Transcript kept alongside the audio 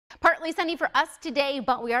Partly sunny for us today,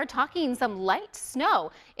 but we are talking some light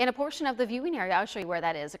snow in a portion of the viewing area. I'll show you where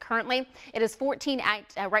that is. Currently, it is 14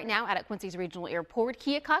 right now at Quincy's Regional Airport.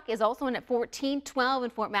 KHQA is also in at 14, 12 in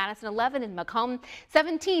Fort Madison, 11 in Macomb,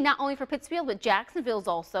 17 not only for Pittsfield, but Jacksonville's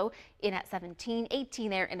also in at 17, 18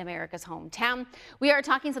 there in America's hometown. We are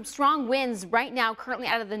talking some strong winds right now, currently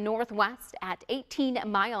out of the northwest at 18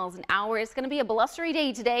 miles an hour. It's going to be a blustery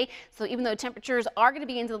day today, so even though temperatures are going to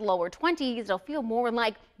be into the lower 20s, it'll feel more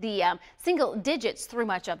like the single digits through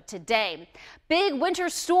much of today. Big winter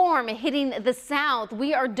storm hitting the south.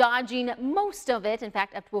 We are dodging most of it. In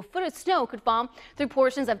fact, up to a foot of snow could fall through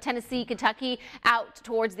portions of Tennessee, Kentucky, out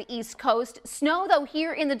towards the east coast. Snow, though,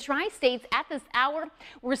 here in the tri-states at this hour.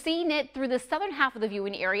 We're seeing it through the southern half of the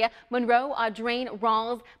viewing area. Monroe, Audrain,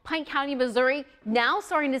 Rawls, Pike County, Missouri. Now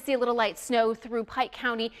starting to see a little light snow through Pike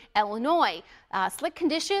County, Illinois. Slick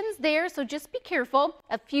conditions there, so just be careful.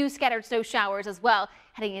 A few scattered snow showers as well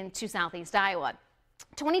heading into southeast Iowa.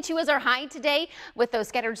 22 is our high today with those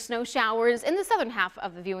scattered snow showers in the southern half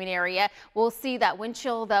of the viewing area. We'll see that wind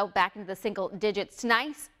chill, though, back into the single digits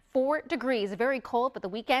tonight. 4 degrees, very cold, but the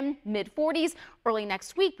weekend mid 40s. Early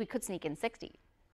next week, we could sneak in 60.